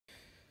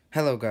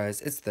Hello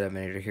guys, it's the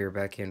Dominator here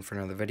back in for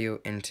another video,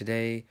 and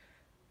today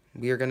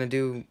we are going to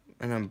do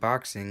an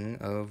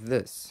unboxing of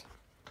this.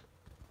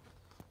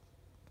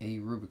 A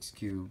Rubik's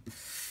Cube.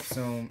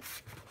 So,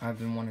 I've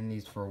been wanting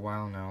these for a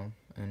while now,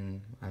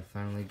 and I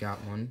finally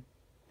got one.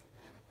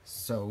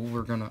 So,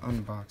 we're going to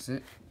unbox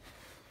it,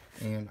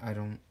 and I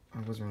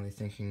wasn't really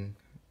thinking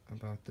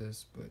about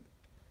this, but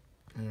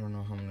I don't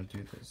know how I'm going to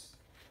do this.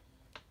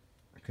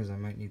 Because I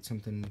might need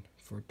something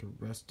for it to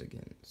rest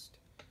against.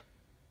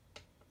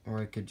 Or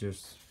I could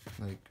just,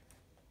 like,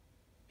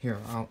 here,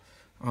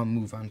 I'll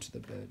move on to the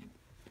bed.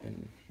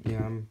 And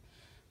yeah, I'm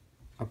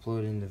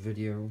uploading the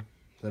video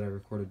that I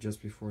recorded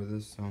just before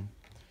this, so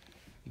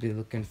be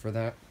looking for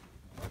that.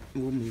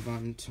 We'll move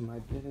on to my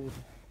bed,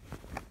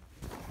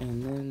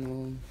 and then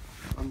we'll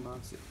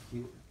unbox it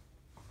here.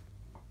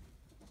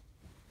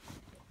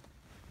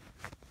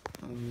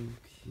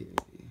 Okay,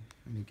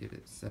 let me get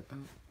it set up.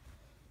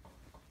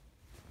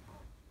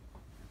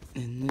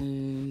 And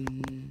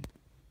then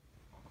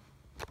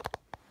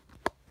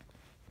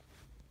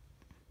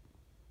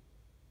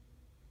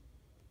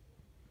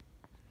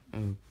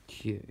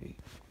okay,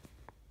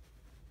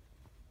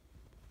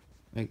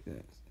 like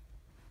this.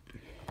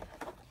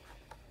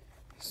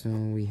 So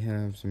we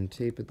have some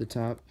tape at the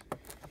top,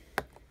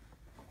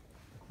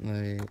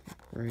 like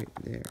right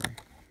there.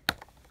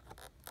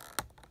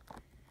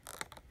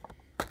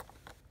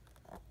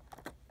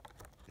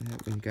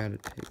 That we gotta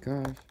take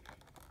off.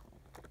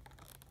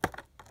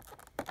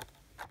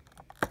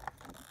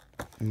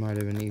 It might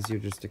have been easier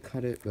just to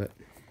cut it, but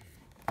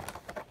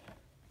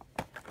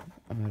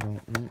I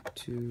don't want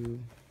to.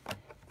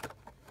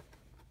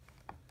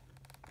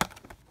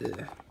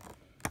 Ugh.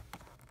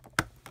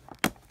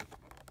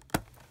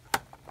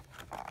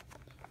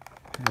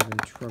 Having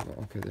trouble.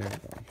 Okay, there we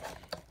go.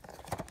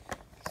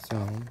 So,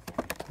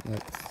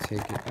 let's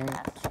take it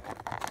out.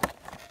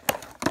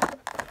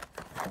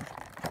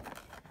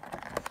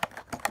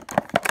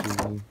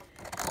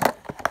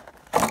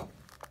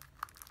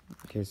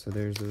 Okay, so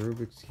there's the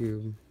Rubik's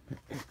Cube.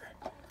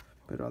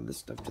 Put all this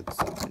stuff to the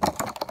side.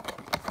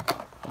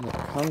 And it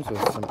comes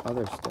with some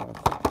other stuff.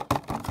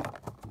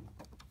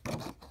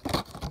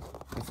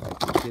 If I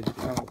can get it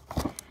out.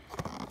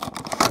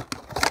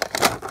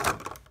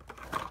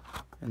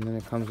 And then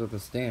it comes with a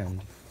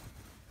stand.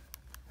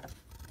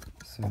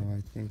 So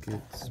I think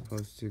it's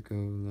supposed to go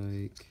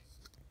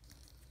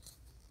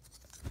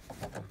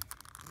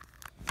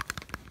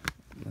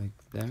like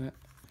that.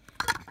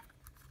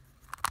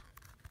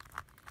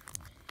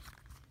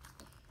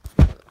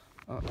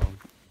 Uh-oh.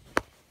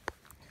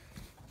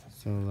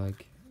 So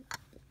like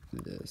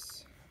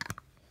this.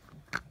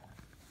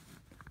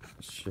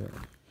 Sure.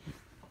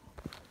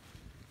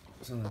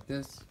 So like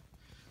this.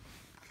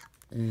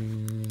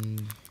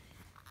 And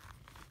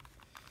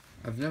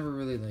I've never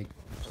really like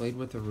played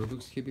with a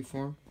Rubik's Cube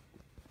before.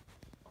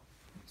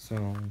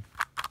 So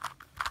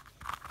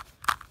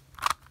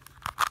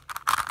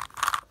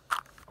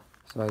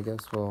I guess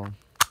we'll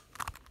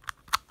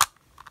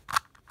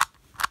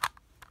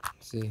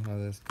see how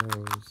this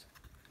goes.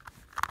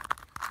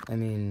 I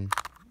mean,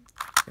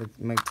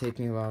 it might take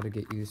me a while to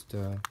get used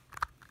to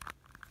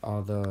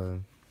all the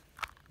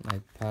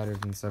like patterns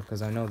and stuff,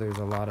 because I know there's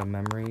a lot of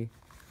memory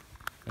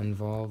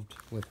involved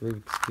with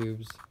Rubik's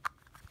Cubes.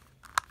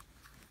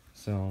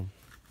 So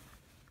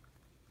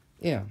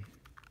yeah,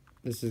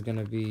 this is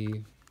gonna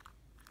be,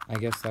 I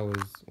guess that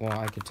was, well,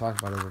 I could talk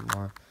about it a bit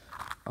more.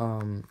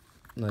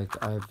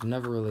 Like, I've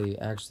never really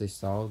actually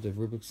solved a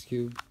Rubik's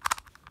Cube,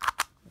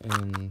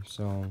 and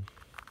so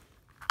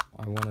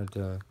I wanted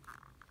to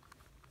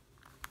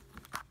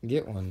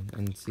get one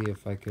and see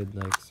if I could,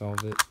 like,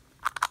 solve it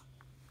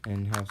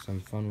and have some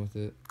fun with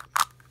it.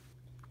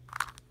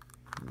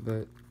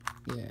 But,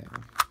 yeah.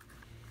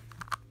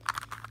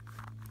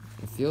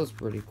 It feels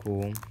pretty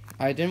cool.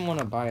 I didn't want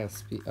to buy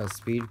a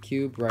speed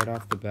cube right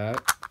off the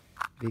bat,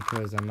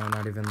 because I might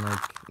not even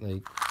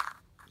like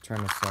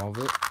trying to solve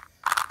it.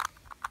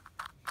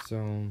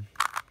 So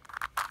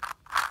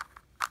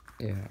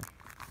yeah,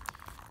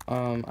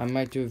 I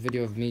might do a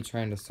video of me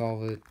trying to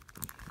solve it,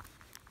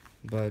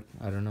 but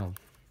I don't know.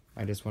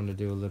 I just wanted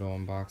to do a little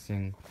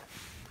unboxing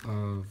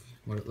of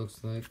what it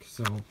looks like.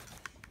 So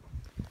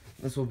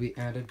this will be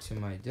added to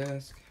my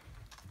desk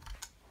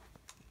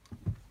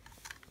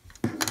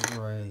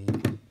right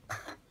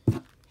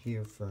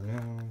here for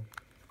now.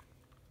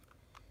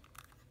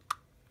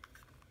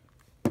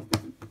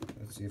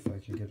 Let's see if I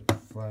can get it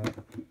flat,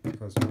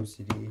 because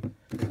OCD,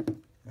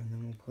 and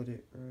then we'll put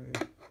it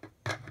right,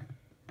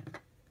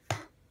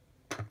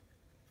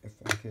 if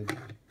I could get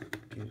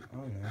it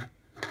on there.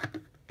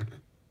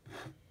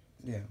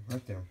 Yeah,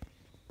 right there.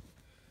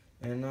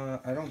 And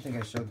I don't think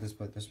I showed this,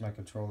 but this is my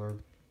controller.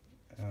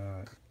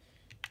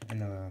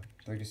 And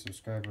 30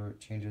 subscriber, it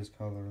changes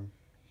color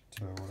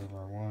to whatever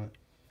I want.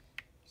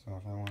 So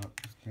if I want,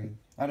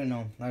 I don't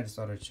know, I just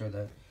thought I'd show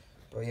that.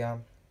 But yeah,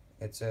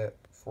 it's at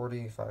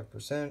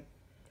 45%.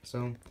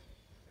 So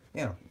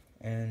yeah,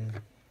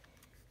 and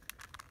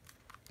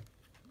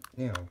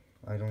yeah,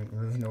 I don't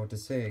really know what to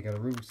say. I got a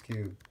Rubik's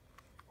Cube.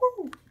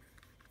 Woo!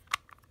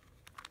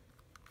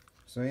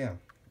 So yeah,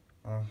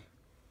 I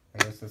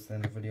guess that's the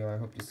end of the video. I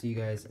hope to see you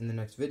guys in the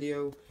next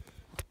video.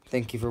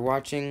 Thank you for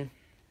watching,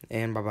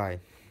 and bye-bye.